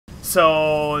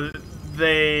So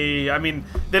I mean,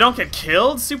 they don't get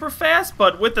killed super fast,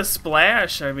 but with the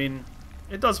splash, I mean,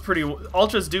 it does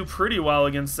Ultras do pretty well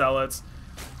against Zealots.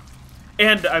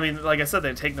 And, I mean, like I said,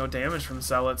 they take no damage from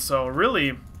Zealots, so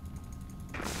really,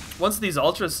 once these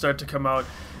Ultras start to come out,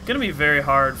 it's going to be very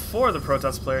hard for the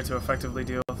Protoss player to effectively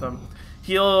deal with them.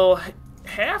 He'll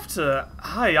have to...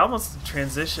 I almost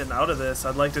transition out of this.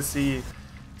 I'd like to see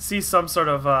some sort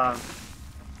of,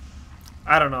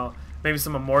 I don't know, maybe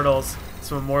some Immortals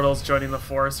joining the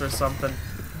Force or something.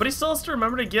 But he still has to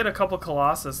remember to get a couple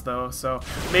Colossus, though, so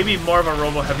maybe more of a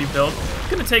Robo-heavy build.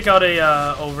 Gonna take out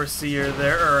a Overseer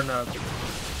there, or an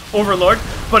Overlord.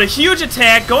 But a huge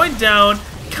attack going down,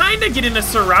 kind of getting a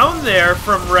surround there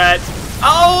from Rhett.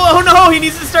 Oh no, he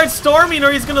needs to start storming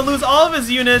or he's gonna lose all of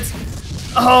his units.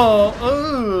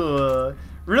 Oh,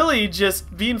 really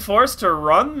just being forced to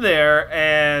run there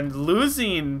and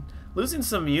losing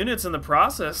some units in the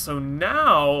process. So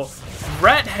now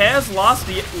Rhett has lost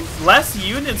less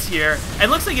units here,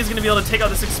 and looks like he's going to be able to take out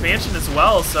this expansion as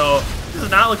well. So this is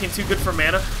not looking too good for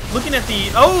mana. Looking at the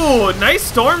nice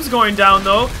storms going down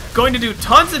though, going to do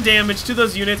tons of damage to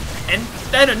those units, and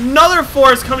then another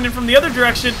force coming in from the other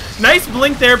direction. Nice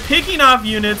blink there, picking off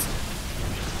units.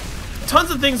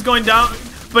 Tons of things going down,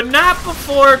 but not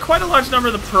before quite a large number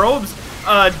of the probes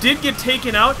did get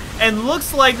taken out, and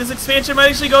looks like this expansion might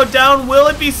actually go down. Will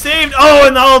it be saved? Oh,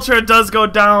 and the Ultra does go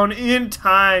down in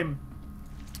time.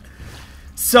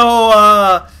 So,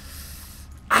 I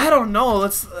don't know.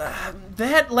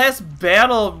 That last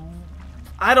battle,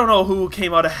 I don't know who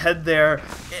came out ahead there.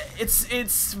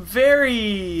 It's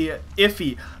very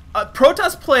iffy.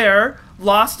 Protoss player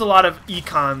lost a lot of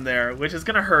econ there, which is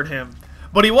going to hurt him.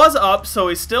 But he was up, so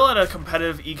he's still at a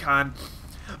competitive econ.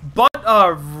 But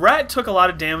Rhett took a lot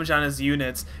of damage on his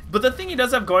units. But the thing he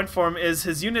does have going for him is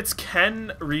his units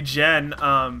can regen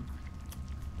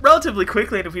relatively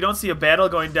quickly. And if we don't see a battle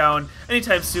going down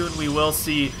anytime soon, we will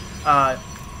see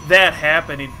that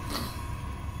happening.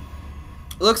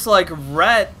 Looks like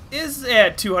Rhett is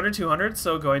at 200,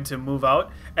 so going to move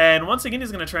out. And once again,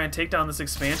 he's going to try and take down this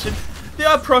expansion. The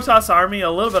Protoss army a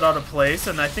little bit out of place,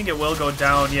 and I think it will go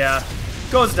down. Yeah,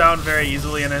 goes down very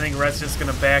easily, and I think Rhett's just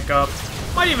going to back up.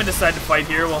 Might even decide to fight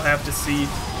here, we'll have to see.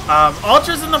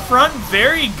 Ultras in the front,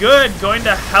 very good, going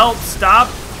to help stop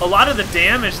a lot of the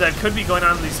damage that could be going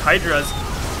on in these Hydras.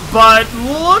 But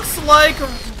looks like,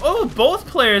 both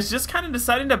players just kind of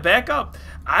deciding to back up.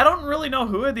 I don't really know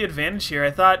who had the advantage here.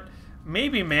 I thought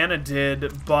maybe Mana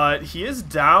did, but he is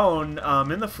down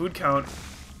in the food count.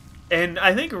 And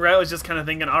I think Rhett was just kind of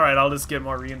thinking, alright, I'll just get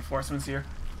more reinforcements here.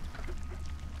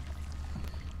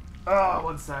 Oh,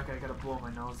 one sec, I gotta blow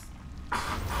my nose.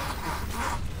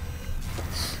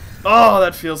 Oh,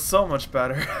 that feels so much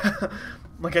better.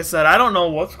 Like I said, I don't know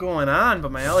what's going on,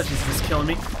 but my allergies are just killing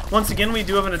me. Once again, we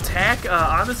do have an attack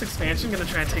on this expansion. Gonna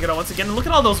try and take it out once again. Look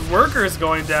at all those workers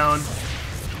going down.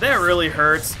 That really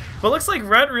hurts. But looks like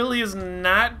Rhett really is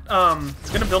not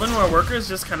gonna build any more workers,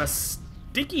 just kind of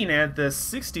sticking at this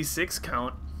 66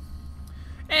 count.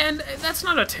 And that's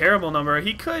not a terrible number.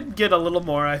 He could get a little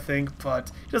more, I think,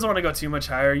 but he doesn't want to go too much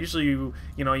higher. Usually, you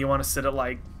want to sit at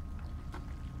like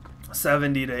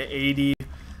 70 to 80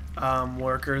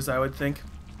 workers, I would think.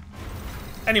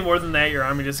 Any more than that, your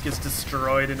army just gets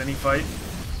destroyed in any fight.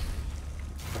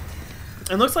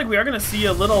 And looks like we are going to see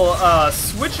a little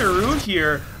switcheroo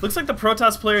here. Looks like the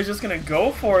Protoss player is just going to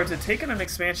go for it to take on an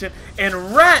expansion.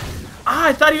 And Rhett,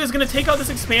 I thought he was going to take out this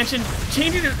expansion,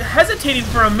 hesitating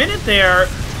for a minute there.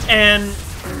 And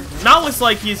now looks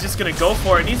like he's just going to go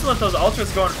for it. Needs to let those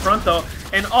Ultras go in front, though.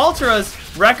 And Ultras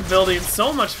wreck building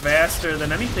so much faster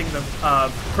than anything the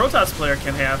Protoss player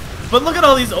can have. But look at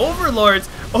all these Overlords.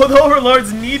 Oh, the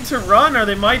Overlords need to run, or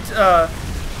they might...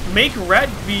 make Rhett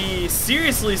be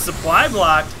seriously supply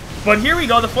blocked. But here we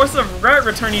go, the forces of Rhett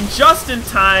returning just in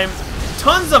time.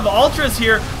 Tons of Ultras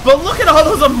here, but look at all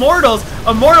those Immortals.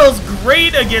 Immortals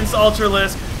great against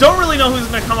Ultralisk. Don't really know who's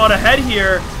going to come out ahead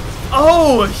here.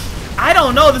 Oh, I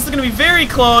don't know. This is going to be very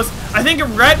close. I think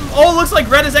Rhett... Oh, looks like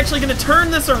Rhett is actually going to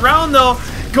turn this around, though.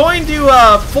 Going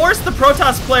to force the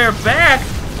Protoss player back.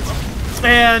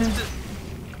 And...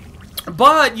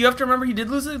 But you have to remember he did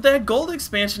lose that gold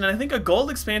expansion, and I think a gold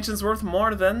expansion is worth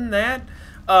more than that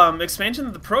expansion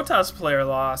that the Protoss player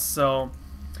lost. So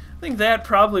I think that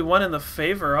probably won in the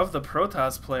favor of the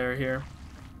Protoss player here.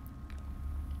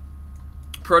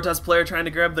 Protoss player trying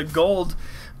to grab the gold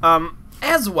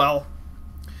as well.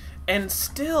 And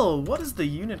still, what does the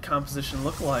unit composition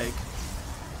look like?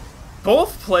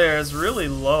 Both players really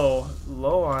low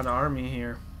on army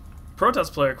here.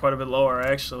 Protoss player quite a bit lower,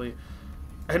 actually.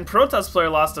 And Protoss player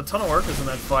lost a ton of workers in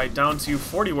that fight, down to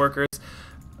 40 workers.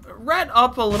 Ret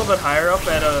up a little bit higher, up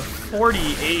at a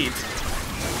 48.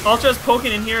 Ultra's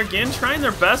poking in here again, trying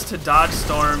their best to dodge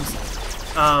storms.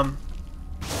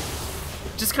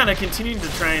 Just kind of continuing to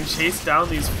try and chase down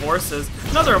these forces.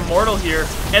 Another immortal here,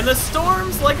 and the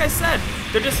storms, like I said,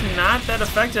 they're just not that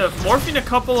effective. Morphing a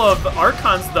couple of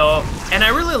Archons though, and I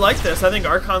really like this. I think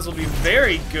Archons will be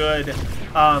very good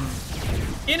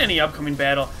in any upcoming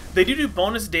battle. They do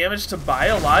bonus damage to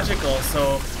biological,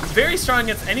 so very strong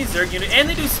against any Zerg unit, and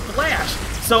they do splash.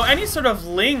 So any sort of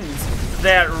lings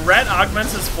that Ret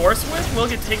augments his force with will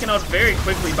get taken out very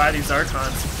quickly by these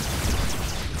Archons.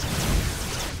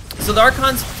 So the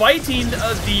Archons fighting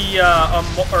the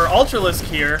Ultralisk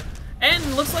here,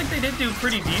 and looks like they did do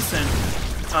pretty decent.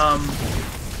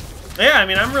 Yeah, I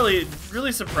mean, I'm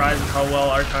really surprised at how well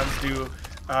Archons do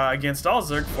against all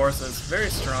Zerg forces. Very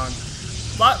strong.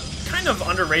 Kind of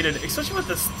underrated, especially with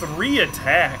this 3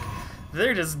 attack.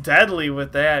 They're just deadly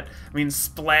with that. I mean,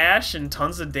 splash and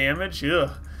tons of damage.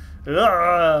 Ugh.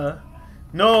 Ugh.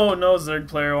 No Zerg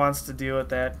player wants to deal with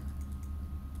that.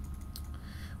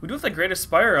 We do have the Greatest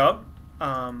Spire up.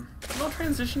 No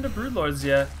transition to Broodlords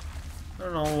yet. I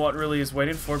don't know what really is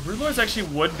waiting for. Broodlords actually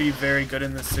would be very good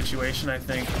in this situation, I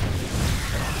think.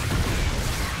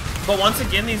 But once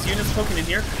again, these units poking in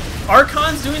here.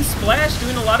 Archon's doing splash,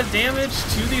 doing a lot of damage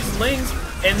to these lings,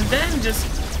 and then just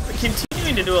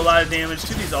continuing to do a lot of damage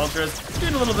to these ultras.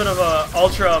 Doing a little bit of a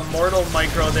ultra mortal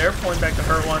micro there, pulling back the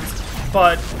hurt ones.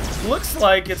 But looks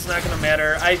like it's not going to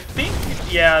matter. I think,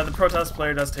 yeah, the Protoss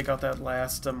player does take out that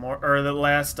last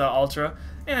ultra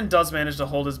and does manage to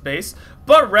hold his base.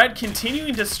 But Red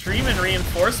continuing to stream in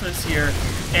reinforcements here,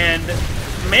 and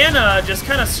Mana just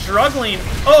kind of struggling.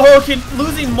 Oh,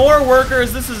 losing more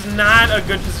workers. This is not a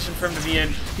good position for him to be in.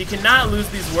 He cannot lose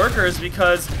these workers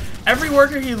because every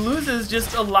worker he loses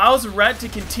just allows Red to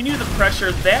continue the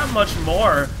pressure that much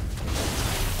more.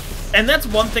 And that's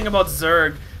one thing about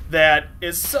Zerg that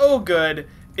is so good,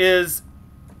 is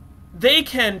they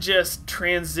can just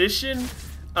transition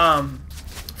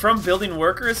from building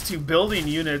workers to building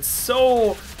units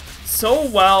so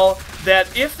well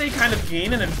that if they kind of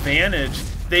gain an advantage,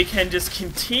 they can just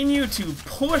continue to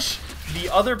push the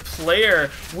other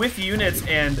player with units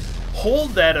and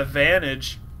hold that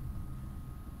advantage.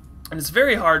 And it's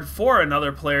very hard for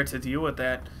another player to deal with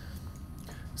that.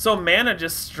 So Mana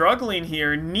just struggling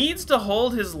here, needs to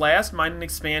hold his last mining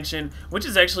expansion, which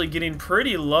is actually getting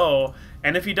pretty low.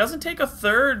 And if he doesn't take a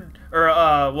third, or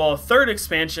a third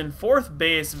expansion, 4th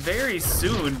base very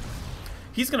soon,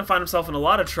 he's going to find himself in a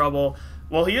lot of trouble.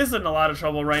 Well, he is in a lot of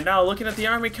trouble right now. Looking at the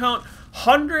army count,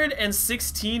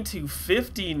 116 to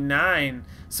 59.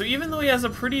 So even though he has a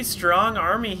pretty strong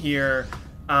army here,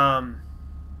 going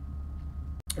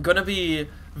to be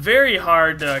very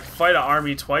hard to fight an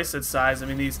army twice its size. I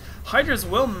mean, these Hydras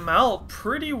will melt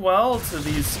pretty well to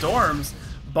these storms,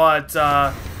 but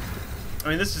I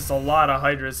mean, this is just a lot of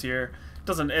Hydras here.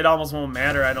 It almost won't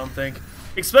matter, I don't think.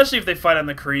 Especially if they fight on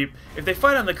the creep. If they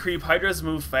fight on the creep, Hydras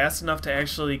move fast enough to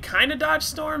actually kind of dodge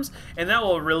storms, and that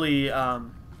will really,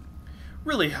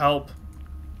 really help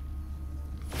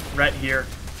Ret here.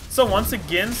 So once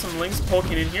again, some Lings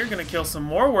poking in here, gonna kill some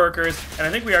more workers, and I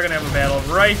think we are gonna have a battle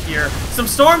right here. Some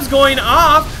storms going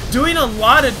off, doing a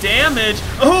lot of damage.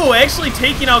 Oh, actually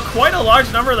taking out quite a large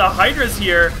number of the Hydras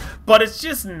here, but it's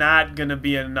just not gonna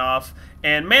be enough.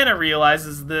 And Mana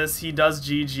realizes this, he does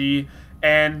GG,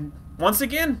 and once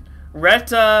again,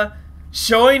 Ret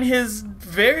showing his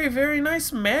very, very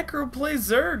nice macro play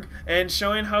Zerg, and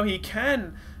showing how he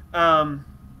can, can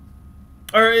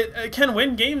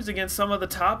win games against some of the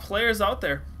top players out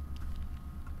there.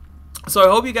 So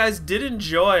I hope you guys did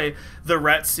enjoy the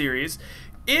Ret series.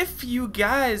 If you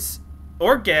guys,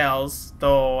 or gals,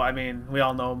 though, I mean, we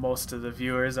all know most of the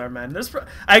viewers are men.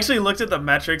 I actually looked at the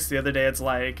metrics the other day, it's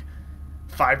like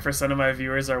 5% of my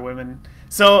viewers are women.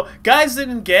 So guys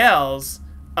and gals,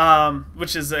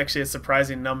 which is actually a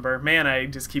surprising number. Man, I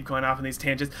just keep going off on these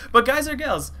tangents. But guys or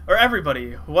gals, or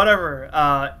everybody, whatever,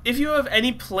 if you have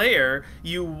any player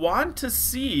you want to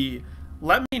see,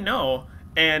 let me know,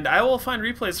 and I will find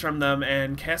replays from them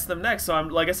and cast them next. So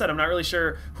like I said, I'm not really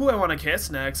sure who I want to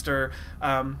cast next, or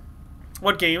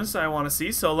what games I want to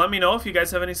see. So let me know if you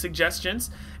guys have any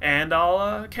suggestions, and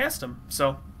I'll cast them.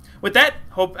 So with that,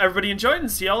 hope everybody enjoyed,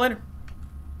 and see y'all later.